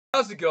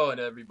How's it going,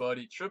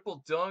 everybody?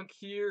 Triple-Dunc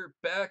here,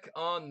 back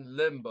on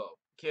Limbo.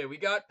 Okay, we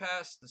got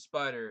past the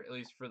spider, at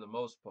least for the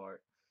most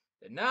part.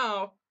 And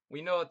now,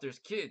 we know that there's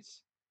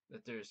kids.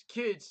 That there's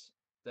kids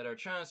that are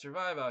trying to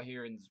survive out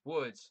here in these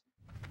woods.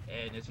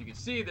 And as you can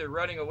see, they're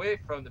running away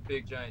from the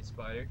big giant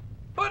spider.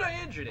 But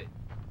I injured it.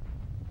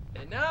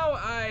 And now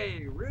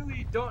I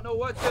really don't know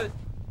what to...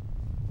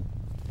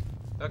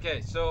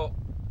 Okay,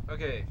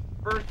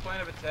 first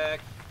plan of attack.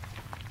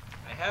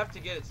 I have to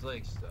get its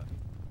legs stuck.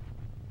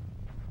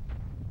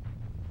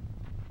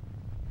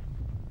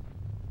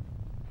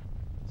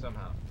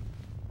 Somehow.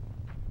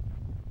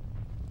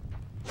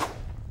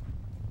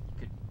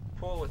 Could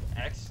pull with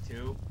X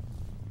too.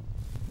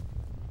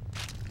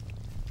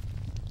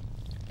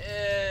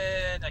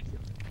 And I killed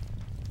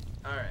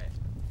it. Alright.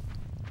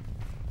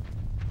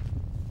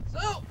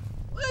 So,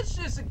 let's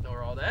just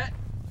ignore all that.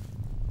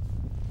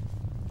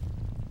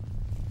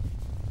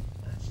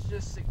 Let's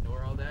just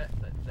ignore all that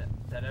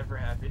ever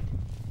happened.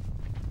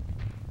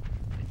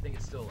 I think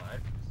it's still alive,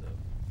 so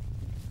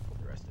pull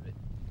the rest of it.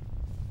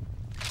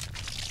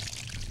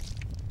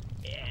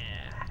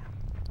 Yeah.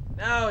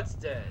 Now it's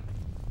dead.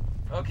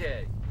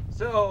 Okay,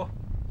 so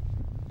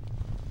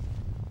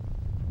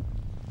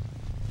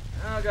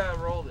now I gotta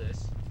roll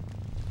this.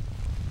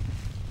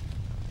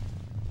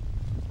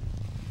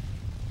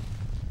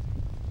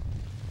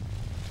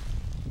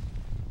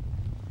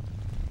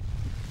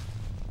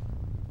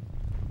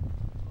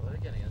 Roll it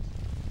again, I guess.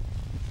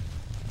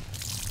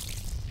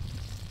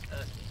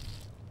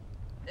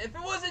 If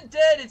it wasn't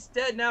dead, it's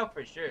dead now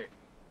for sure.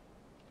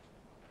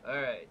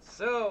 Alright,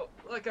 so,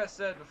 like I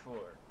said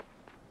before.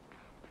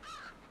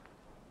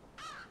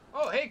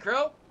 Oh, hey,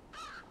 Crow!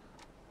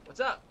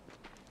 What's up?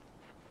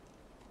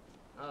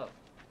 Oh.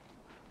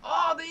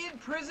 Oh, they in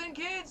prison,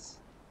 kids?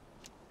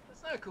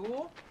 That's not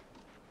cool.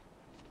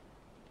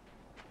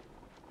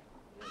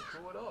 That ain't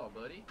cool at all,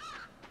 buddy.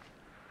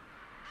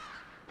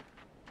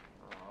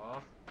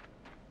 Aw.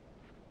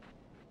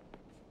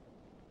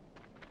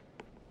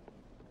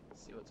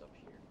 Let's see what's up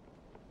here.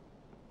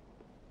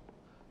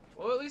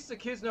 Well, at least the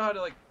kids know how to,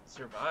 like,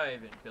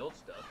 survive and build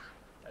stuff.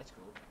 That's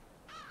cool.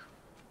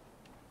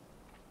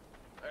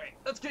 Alright,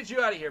 let's get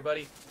you out of here,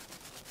 buddy.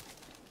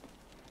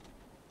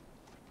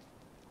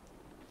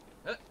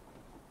 Huh.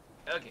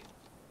 Okay.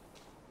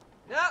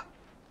 No!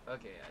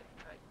 Okay,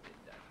 I did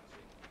that.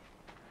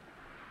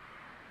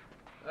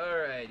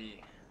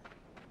 Alrighty.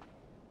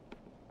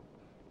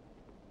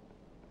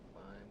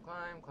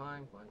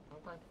 Climb.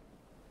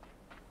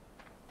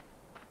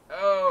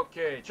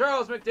 Okay,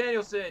 Charles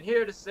McDanielson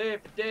here to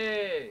save the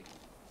day.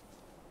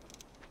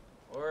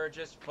 Or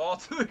just fall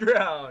to the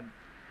ground.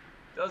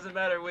 Doesn't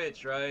matter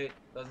which, right?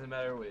 Doesn't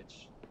matter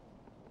which.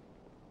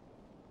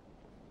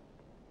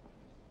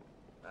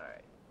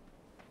 Alright.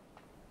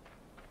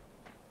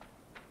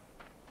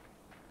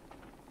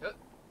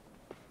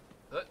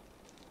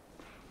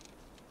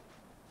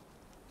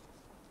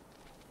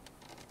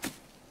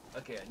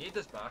 Okay, I need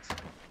this box.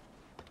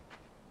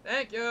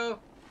 Thank you!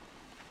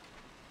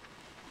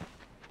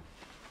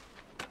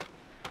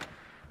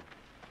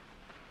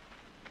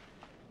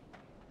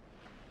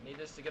 Need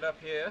this to get up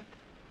here.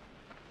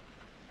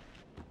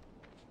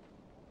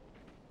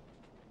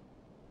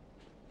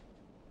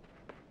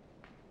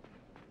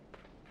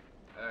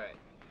 Alright.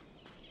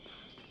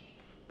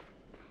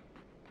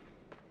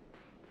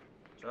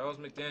 Charles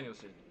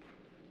McDanielson,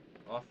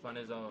 off on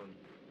his own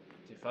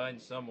to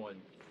find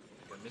someone,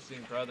 like a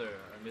missing brother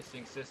or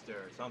missing sister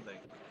or something.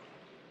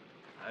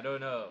 I don't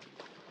know.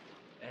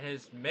 And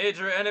his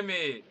major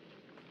enemy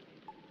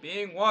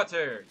being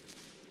water.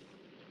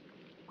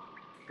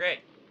 Great.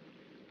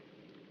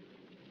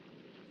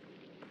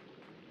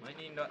 Might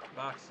need that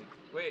box.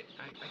 Wait,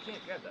 I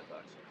can't grab that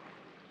box.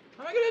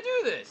 How am I gonna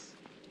do this?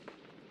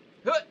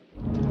 Huh.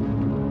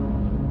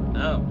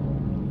 Oh.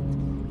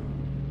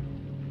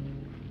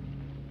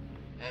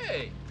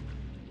 Hey.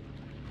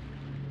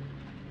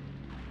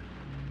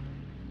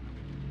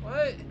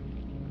 What?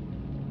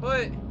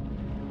 But.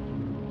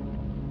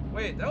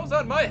 Wait, that was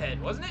on my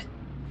head, wasn't it?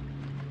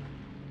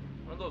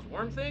 One of those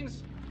worm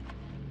things?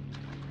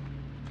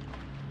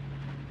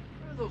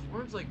 What are those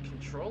worms, like,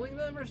 controlling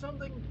them or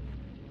something?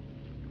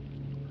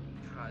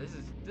 God,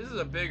 this is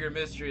a bigger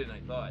mystery than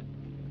I thought.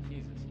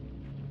 Jesus.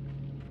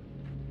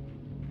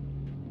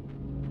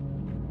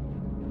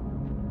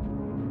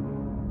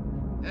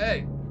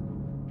 Hey!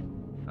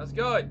 How's it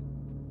going?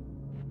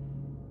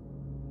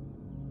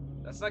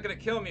 That's not gonna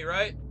kill me,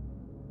 right?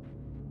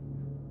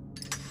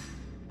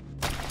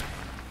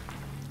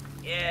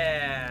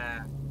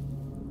 Yeah!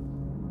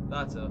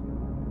 Thought so.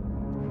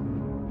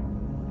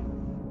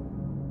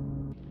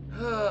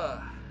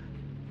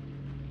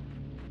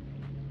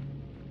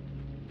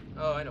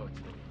 Oh, I know what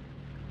to do.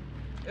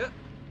 Yep.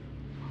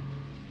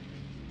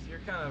 So you're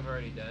kind of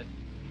already dead.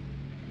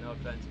 No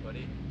offense,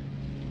 buddy.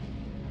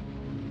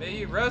 May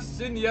he rest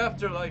in the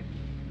afterlife.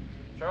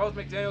 Charles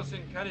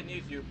McDanielson kind of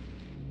needs you.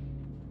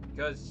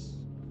 Because,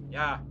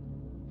 yeah,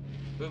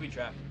 booby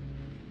trap.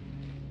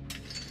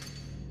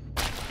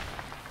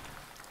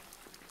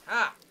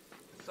 Ah!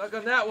 Suck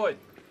on that one!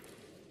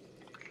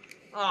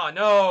 Oh,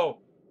 no.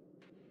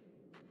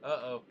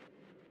 Uh-oh.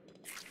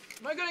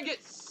 Am I gonna get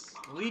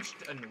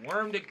leeched and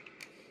wormed?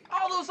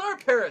 Oh, those are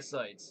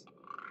parasites.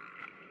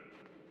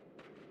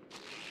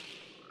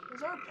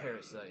 Those are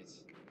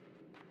parasites.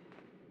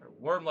 Or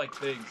worm-like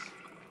things.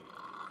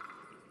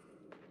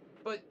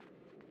 But,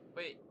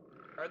 wait.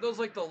 Are those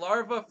like the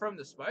larvae from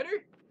the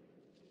spider?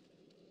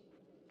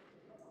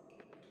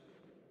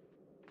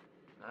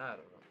 I don't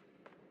know.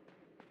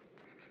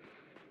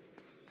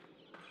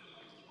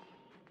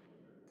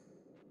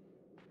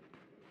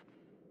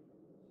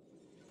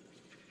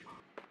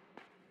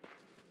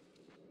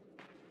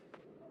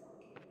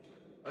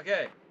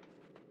 Okay.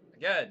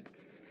 Again.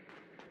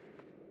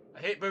 I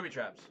hate booby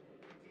traps.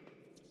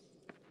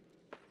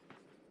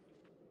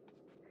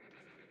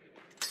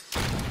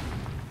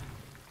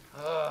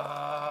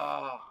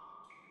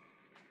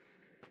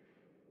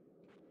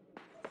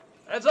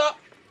 Heads up!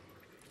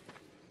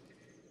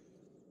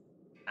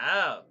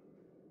 Ow.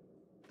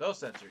 Those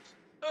sensors.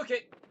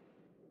 Okay.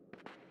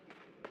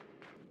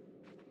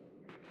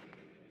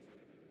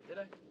 Did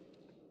I?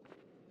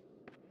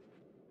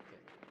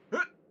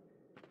 Okay.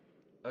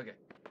 Okay.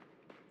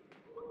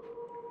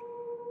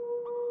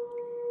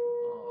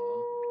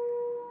 Aww.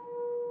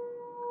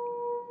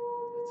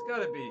 That's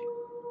gotta be...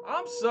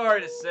 I'm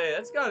sorry to say,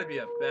 that's gotta be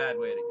a bad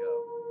way to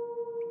go.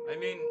 I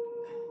mean...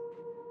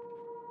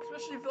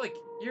 Especially if, like,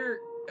 you're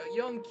a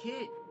young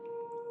kid.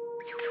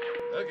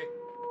 Okay.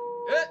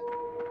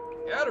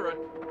 Gotta run.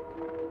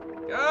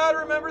 Gotta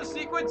remember the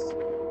sequence.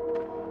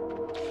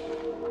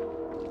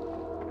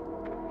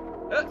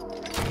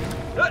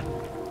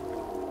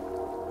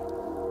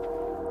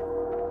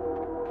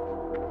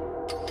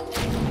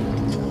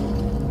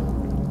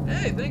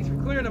 Hey, thanks for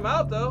clearing them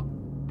out, though.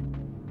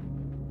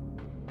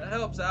 That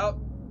helps out.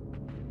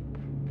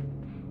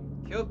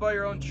 Killed by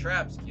your own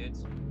traps,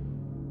 kids.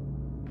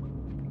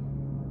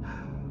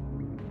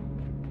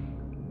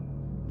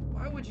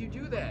 Why would you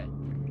do that?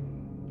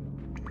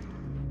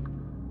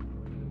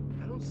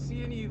 I don't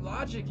see any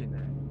logic in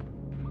that.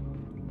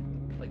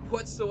 Like,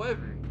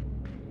 whatsoever.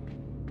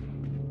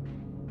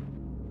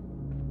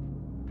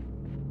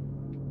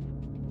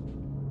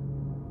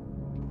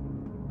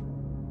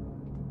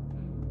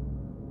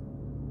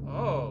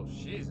 Oh,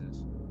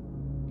 Jesus.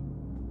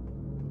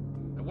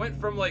 I went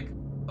from, like,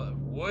 a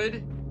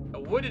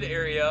wooded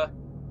area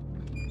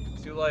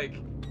to, like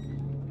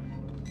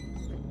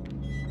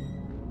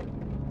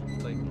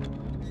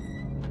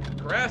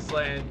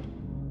grassland.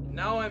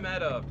 Now I'm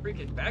at a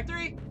freaking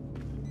factory?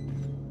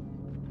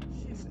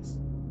 Jesus.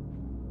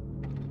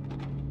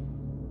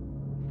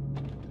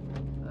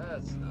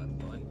 That's not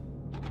fun.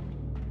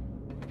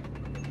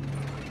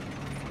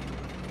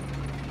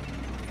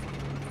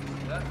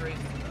 So that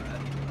raises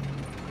that.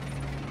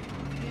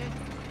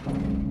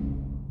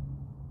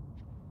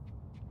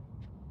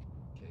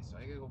 Okay, so I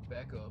gotta go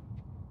back up.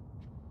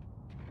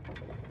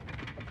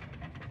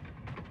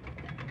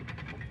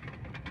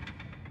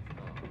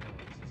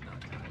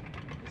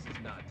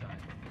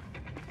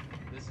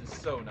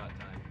 So not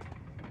time.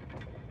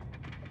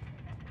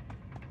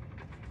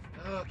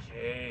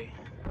 Okay.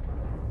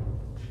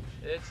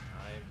 It's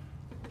time.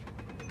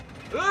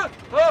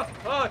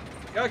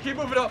 Gotta keep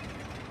moving up.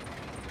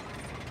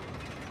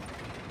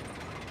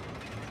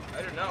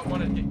 I do not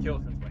want to get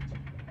killed from spikes.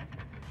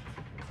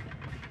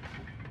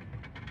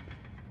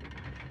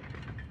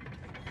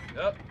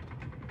 Yep.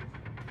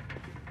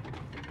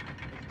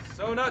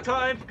 So not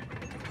timed.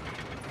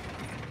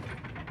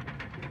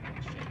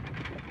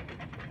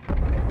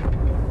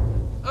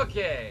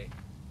 Okay.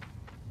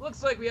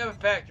 Looks like we have a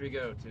factory to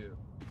go to.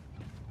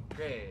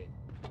 Great.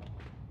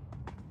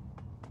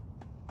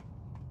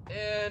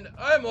 And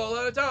I'm all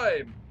out of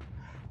time.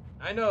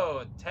 I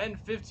know, 10,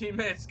 15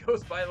 minutes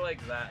goes by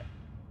like that.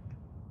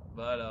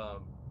 But,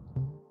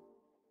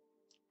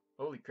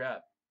 holy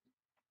crap.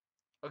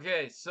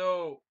 Okay,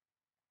 so...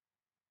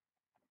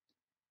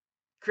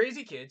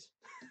 Crazy kids.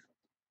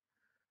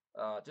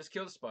 Just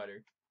killed a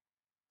spider.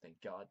 Thank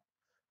God.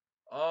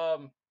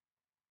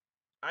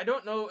 I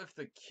don't know if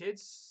the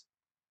kids...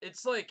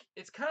 It's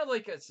kind of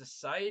like a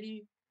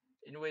society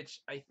in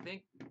which I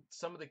think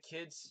some of the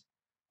kids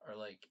are,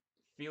 like,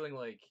 feeling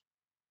like,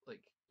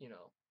 you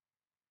know,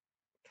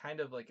 kind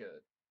of like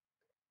a...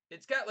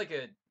 It's got like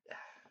a...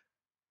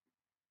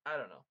 I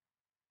don't know.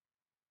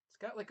 It's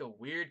got like a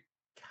weird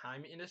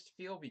communist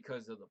feel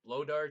because of the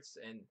blow darts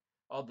and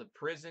all the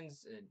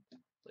prisons and,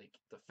 like,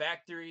 the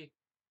factory.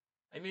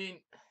 I mean,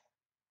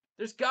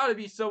 there's got to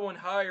be someone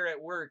higher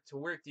at work to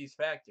work these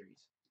factories.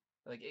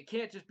 Like, it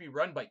can't just be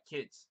run by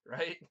kids,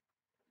 right?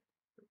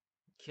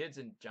 Kids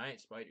and giant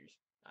spiders.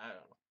 I don't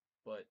know.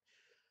 But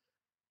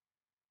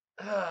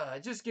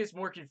it just gets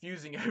more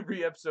confusing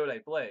every episode I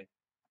play.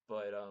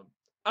 But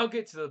I'll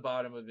get to the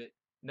bottom of it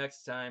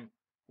next time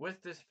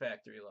with this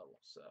factory level.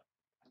 So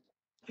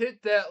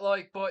hit that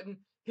like button,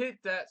 hit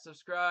that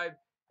subscribe,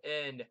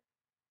 and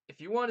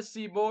if you want to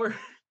see more,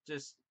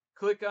 just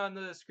click on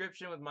the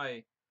description with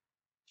my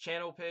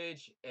channel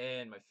page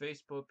and my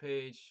Facebook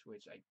page,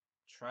 which I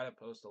try to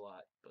post a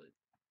lot, but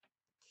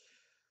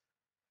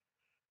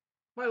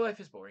my life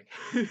is boring.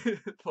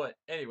 But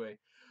anyway,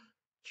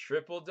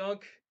 Triple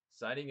Dunk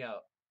signing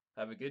out.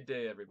 Have a good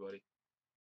day, everybody.